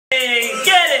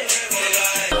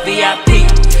VIP.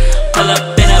 Pull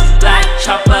up in a black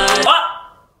chopper. Oh!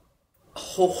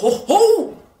 Ho ho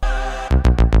ho!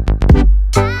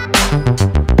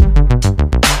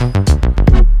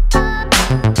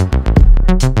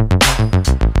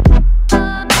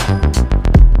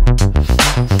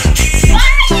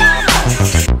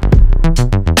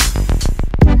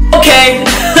 Okay,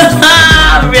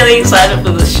 I'm really excited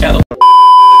for this show.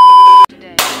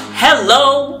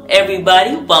 Hello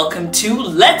everybody, welcome to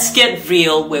Let's Get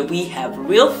Real, where we have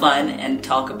real fun and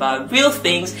talk about real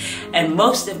things, and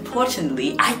most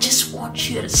importantly, I just want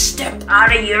you to step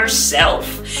out of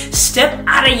yourself, step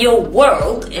out of your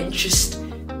world, and just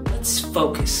let's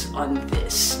focus on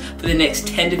this for the next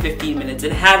 10 to 15 minutes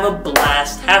and have a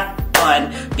blast, have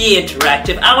fun, be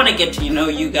interactive. I want to get to know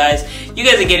you guys. You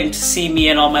guys are getting to see me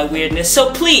and all my weirdness,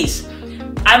 so please,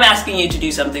 I'm asking you to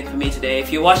do something for me today.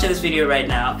 If you're watching this video right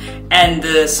now and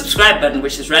the subscribe button,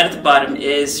 which is right at the bottom,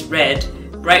 is red,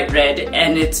 bright red,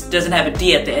 and it doesn't have a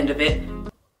D at the end of it,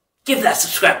 give that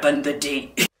subscribe button the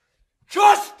D.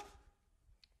 Just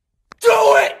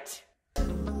do it!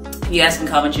 You guys can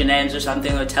comment your names or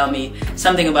something, or tell me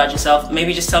something about yourself.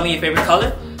 Maybe just tell me your favorite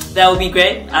color. That would be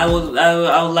great. I would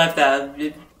like that.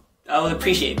 I would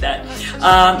appreciate that.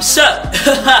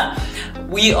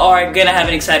 We are gonna have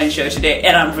an exciting show today,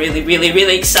 and I'm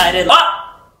really excited.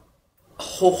 Ah!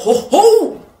 Ho ho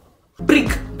ho!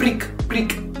 Brick.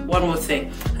 One more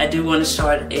thing. I do want to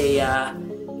start a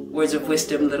words of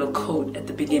wisdom little quote at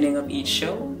the beginning of each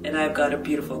show, and I've got a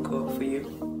beautiful quote for you.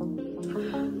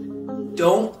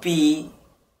 Don't be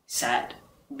sad,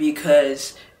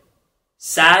 because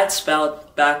sad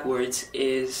spelled backwards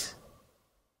is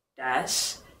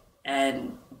das,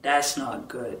 and that's not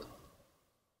good.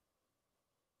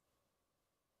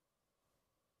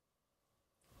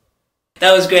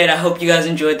 That was great. I hope you guys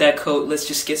enjoyed that quote. Let's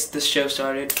just get this show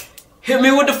started. Hit me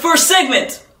with the first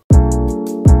segment!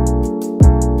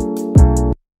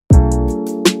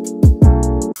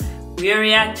 We are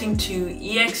reacting to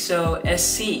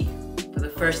Exo-SC for the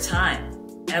first time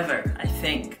ever, I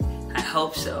think. I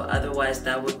hope so, otherwise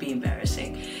that would be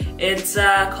embarrassing. It's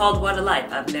called What a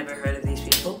Life. I've never heard of these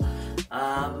people.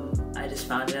 I just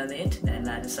found it on the internet and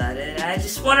I decided I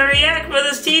just want to react for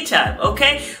this tea time,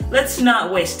 okay? Let's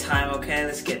not waste time, okay?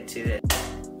 Let's get to it.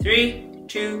 3,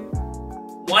 2,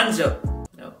 1, zo.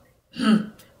 No.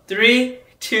 3,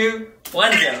 2,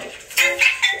 1, zo.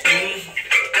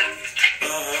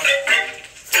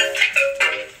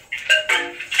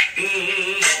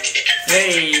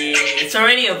 Hey, it's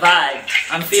already a vibe.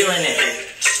 I'm feeling it.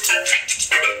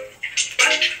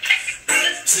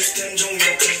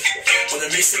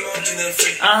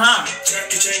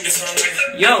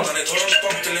 Yo.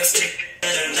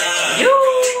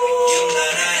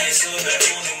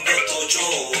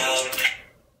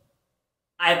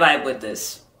 I vibe with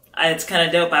this. It's kind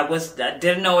of dope. I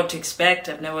didn't know what to expect.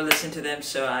 I've never listened to them,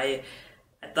 so I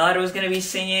thought it was gonna be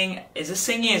singing. Is it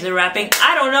singing? Is it rapping?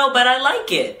 I don't know, but I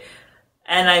like it.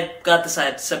 And I got the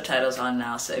subtitles on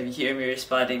now, so if you hear me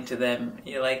responding to them,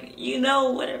 you're like, you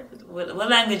know, whatever. What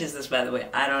language is this, by the way?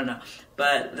 I don't know.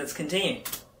 But let's continue.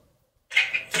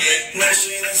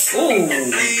 Ooh,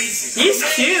 he's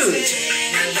cute.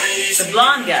 The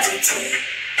blonde guy.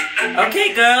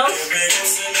 Okay, girls.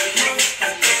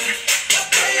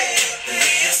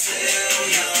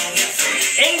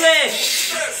 English.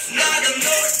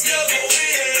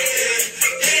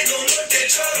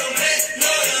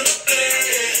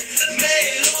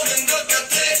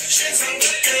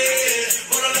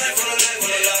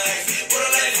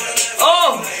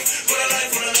 Oh!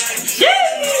 Yeah!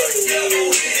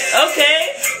 Okay.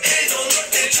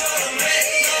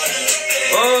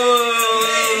 Oh!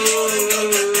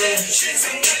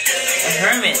 A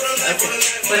hermit. Okay.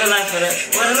 What a life, what a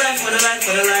life, what a life,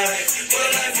 what a life.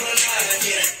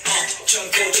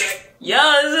 Yo,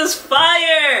 this is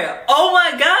fire! Oh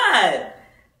my god!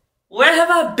 Where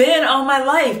have I been all my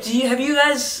life? Have you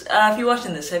guys, if you're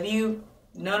watching this, have you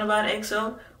known about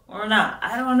EXO or not?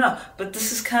 I don't know, but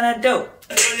this is kind of dope.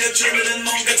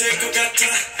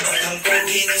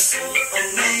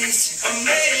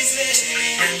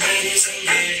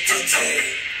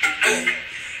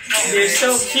 They're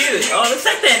so cute. Oh, looks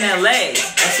like they're in LA.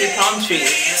 I see palm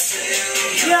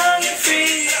trees. Young and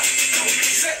free.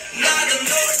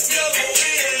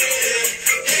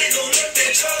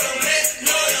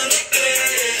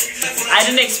 I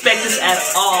didn't expect this at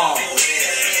all.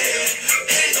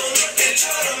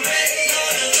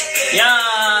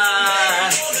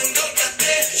 Yeah.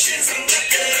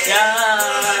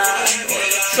 Yeah.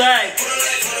 Swag.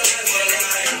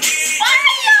 Fire!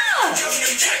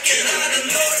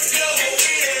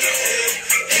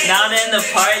 down in the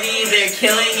party, they're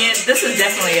killing it. This is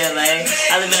definitely LA.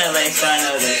 I live in LA, so I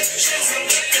know this.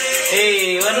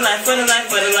 Hey, what a life, what a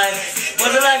life, what a life.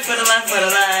 What a life, what a life, what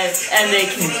a life. And they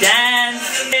can dance.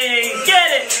 Hey,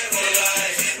 get it.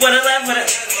 What a life, what a...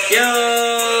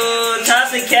 Yo,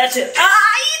 toss and catch it.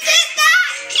 Ah, he did that!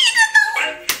 He did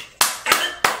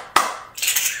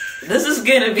that! This is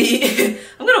gonna be...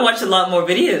 I'm gonna watch a lot more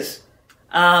videos.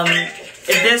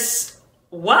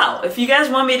 Wow, if you guys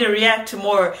want me to react to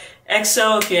more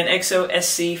EXO, if you're an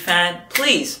Exo-SC fan,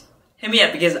 please hit me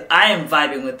up because I am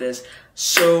vibing with this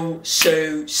so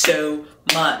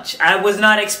much. I was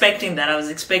not expecting that. I was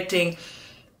expecting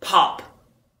pop.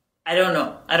 I don't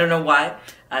know why.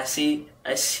 I see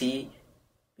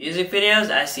music videos,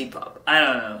 I see pop. I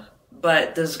don't know.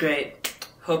 But this is great.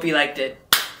 Hope you liked it.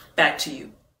 Back to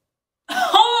you.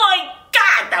 Oh my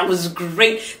god, that was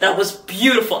great. That was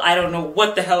beautiful. I don't know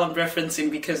what the hell I'm referencing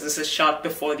because this is shot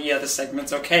before the other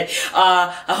segments, okay?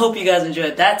 I hope you guys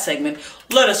enjoyed that segment.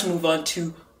 Let us move on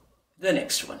to the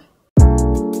next one.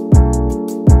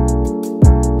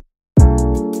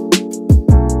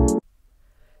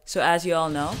 So as you all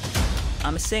know,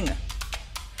 I'm a singer,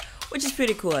 which is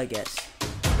pretty cool, I guess.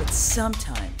 But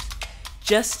sometimes,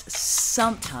 just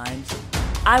sometimes,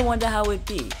 I wonder how it'd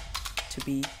be to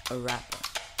be a rapper.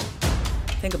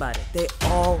 Think about it, they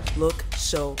all look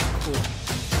so cool.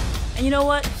 And you know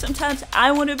what? Sometimes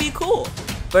I want to be cool.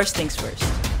 First things first,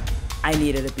 I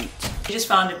needed a beat. I just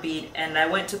found a beat and I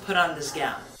went to put on this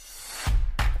gown.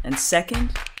 And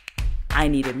second, I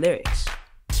needed lyrics.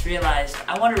 Just realized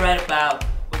I want to write about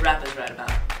what rappers write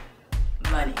about.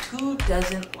 Money. Who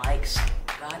doesn't like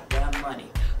goddamn money?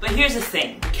 But here's the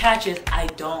thing, the catch is I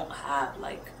don't have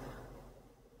like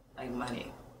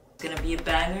money. It's gonna be a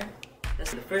banger.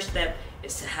 That's the first step,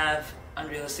 is to have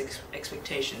unrealistic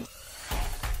expectations.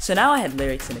 So now I had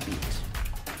lyrics and a beat.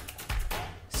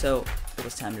 So it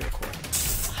was time to record.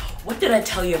 What did I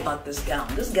tell you about this gown?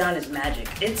 This gown is magic.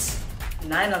 It's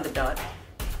 9 on the dot.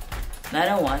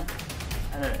 9:01.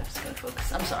 I don't know if it's gonna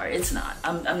focus. I'm sorry, it's not.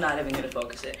 I'm not even gonna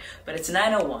focus it. But it's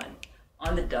 9:01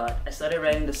 on the dot. I started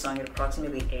writing the song at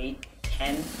approximately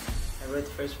 8:10. I wrote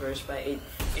the first verse by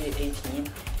 8:18.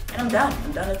 And I'm done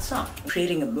with the song. I'm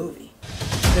creating a movie.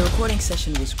 The recording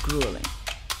session was grueling.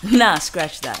 Nah,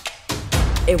 scratch that.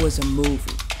 It was a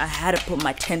movie. I had to put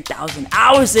my 10,000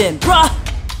 hours in, bruh!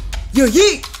 Yo,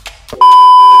 yeet!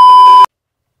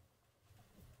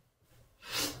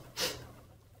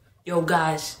 Yo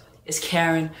guys, it's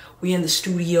Karen. We in the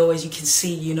studio, as you can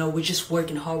see, you know, we're just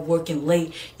working hard, working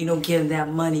late, you know, getting that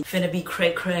money. Finna be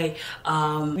cray-cray.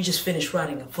 We just finished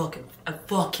writing a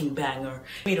fucking banger.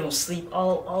 We don't sleep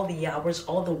all the hours,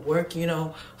 all the work, you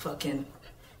know, fucking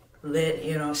lit,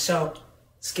 you know. So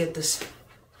let's get this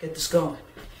going.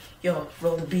 Yo,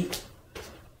 roll the beat.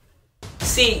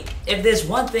 See, if there's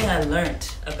one thing I learned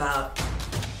about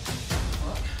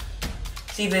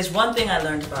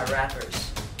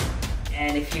rappers,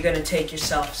 and if you're gonna take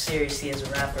yourself seriously as a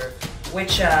rapper,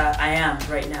 which I am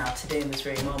right now, today in this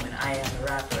very moment, I am a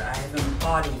rapper. I have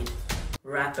embodied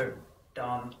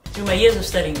rapperdom. Through my years of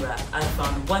studying rap, I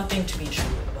found one thing to be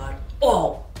true about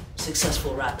all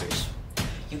successful rappers.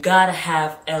 You gotta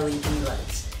have LED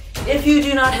lights. If you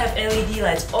do not have LED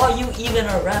lights, are you even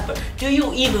a rapper? Do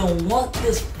you even want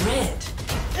this bread?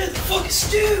 It's fucking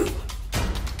stew!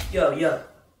 Yo,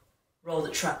 roll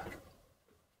the track.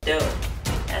 Dude.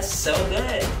 That's so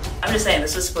good. I'm just saying,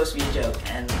 this was supposed to be a joke,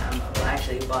 and I'm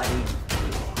actually embodying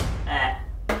people.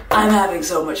 I'm having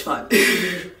so much fun.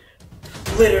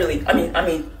 Literally, I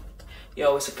mean,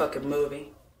 yo, it's a fucking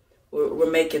movie.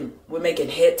 We're making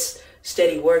hits,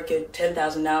 steady working,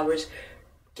 10,000 hours,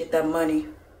 get that money.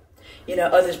 You know,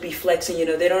 others be flexing, you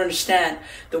know, they don't understand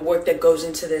the work that goes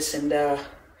into this, and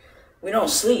we don't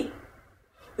sleep.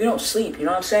 We don't sleep, you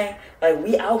know what I'm saying? Like,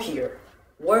 we out here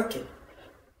working.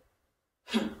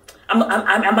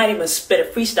 I might even spit a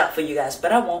freestyle for you guys,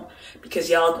 but I won't, because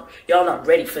y'all not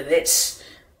ready for this.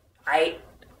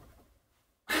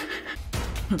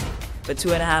 But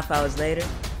 2.5 hours later,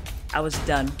 I was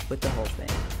done with the whole thing.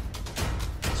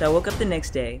 So I woke up the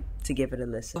next day to give it a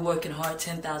listen. We're working hard,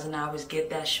 10,000 hours, get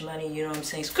that shmoney, you know what I'm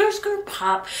saying? Skirt, skirt,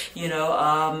 pop, you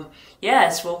know. Yeah,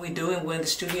 it's what we're doing. We're in the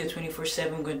studio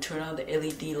 24/7. We're gonna turn on the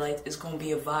LED lights. It's gonna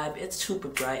be a vibe. It's super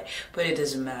bright, but it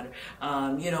doesn't matter.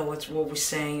 You know what we're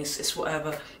saying. It's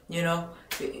whatever. You know,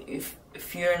 if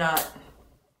you're not,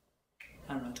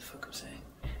 I don't know what the fuck I'm saying.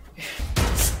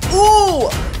 Ooh,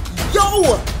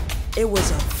 yo, it was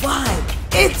a vibe.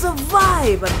 It's a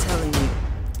vibe. I'm telling you,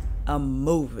 a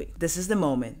movie. This is the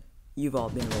moment you've all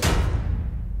been waiting for.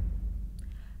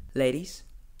 Ladies,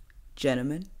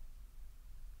 gentlemen,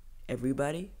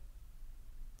 everybody,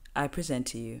 I present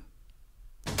to you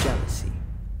Jealousy,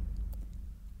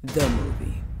 the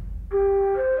movie.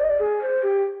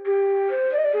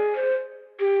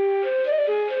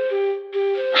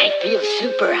 I feel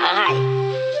super high.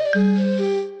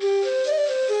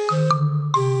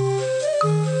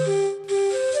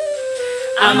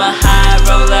 I'm a high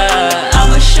roller,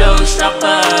 I'm a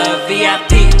showstopper,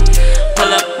 VIP.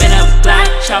 Pull up in a black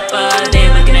chopper, they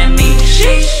looking at me,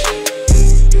 sheesh.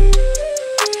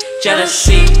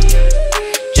 Jealousy,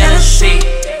 jealousy.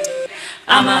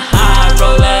 I'm a high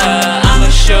roller, I'm a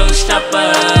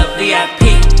showstopper,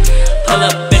 VIP. Pull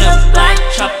up in a black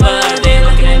chopper, they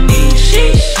looking at me,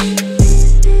 sheesh.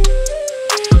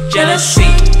 Jealousy,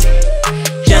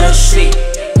 jealousy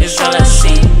is all I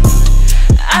see.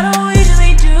 I don't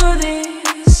usually do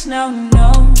this, no,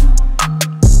 no.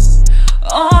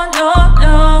 Oh, no,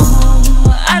 no.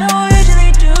 I don't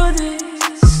usually do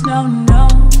this, no, no.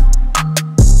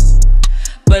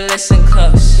 But listen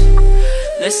close,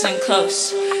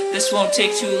 this won't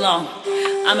take too long.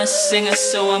 I'm a singer,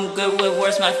 so I'm good with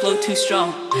words, my flow too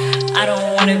strong. I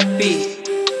don't wanna be,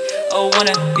 or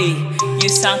wanna be. You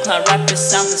SoundCloud rappers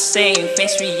sound the same,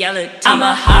 face reality. I'm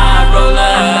a high roller,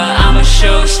 I'm a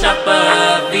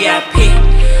showstopper, VIP.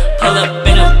 Pull up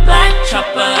in a black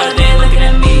chopper, they looking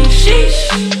at me,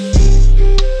 sheesh.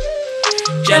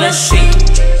 Jealousy,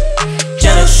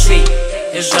 jealousy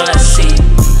is all I see.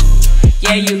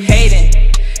 Yeah, you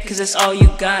hating, cause that's all you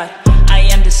got. I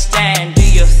understand, do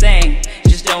your thing,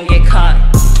 just don't get caught.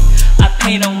 I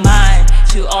pay no mind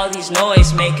to all these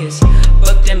noise makers.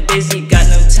 Booked and busy, got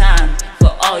no time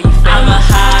for all you fakers. I'm a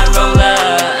high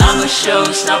roller, I'm a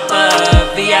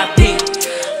showstopper, VIP.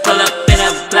 Pull up in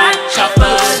a black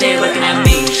chopper, they looking at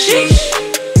me, sheesh.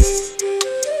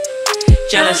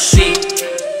 Jealousy,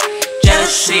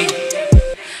 jealousy.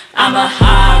 I'm a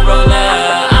high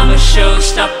roller, I'm a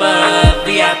showstopper,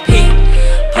 VIP.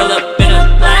 Pull up in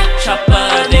a black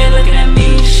chopper, they looking at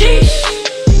me, sheesh.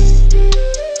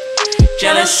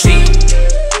 Jealousy,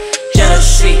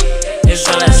 jealousy is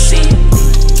all I see.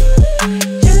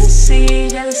 Jealousy,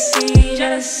 jealousy,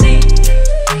 jealousy.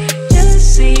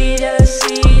 Jealousy,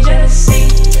 jealousy, jealousy.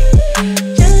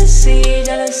 Jealousy,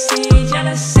 jealousy,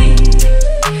 jealousy.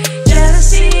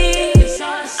 Jealousy is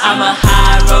all I see. I'm a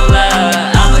high roller,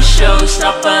 I'm a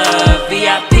showstopper,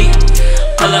 VIP.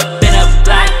 Pull up in a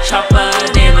black chopper,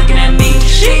 they looking at me,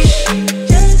 sheesh.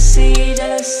 Jealousy,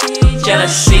 jealousy,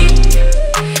 jealousy.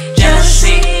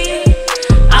 Jealousy.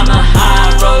 I'm a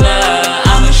high roller,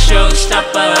 I'm a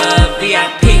showstopper,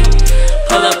 VIP.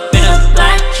 Pull up in a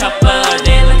black chopper,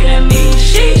 they looking at me,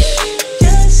 sheesh.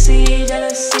 Jealousy,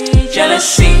 jealousy,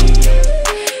 jealousy.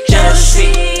 Jealousy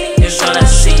is all I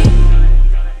see.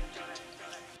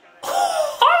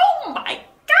 Oh my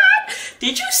God!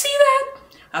 Did you see that?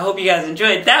 I hope you guys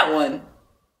enjoyed that one.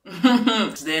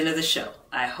 It's the end of the show.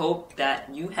 I hope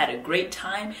that you had a great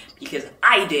time, because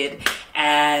I did.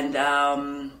 And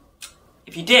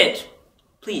if you did,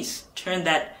 please turn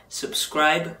that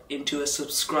subscribe into a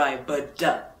subscribe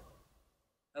button.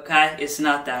 Okay? It's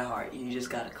not that hard. You just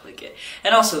gotta click it.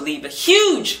 And also leave a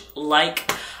huge like.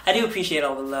 I do appreciate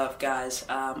all the love, guys.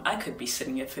 I could be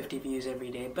sitting at 50 views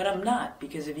every day, but I'm not,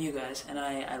 because of you guys. And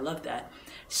I love that.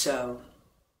 So,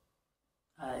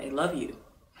 I love you.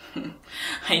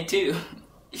 I do.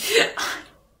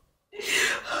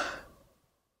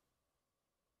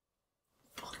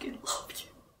 Fucking love you.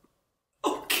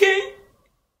 Okay?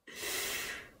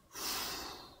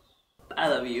 I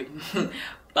love you.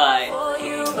 Bye.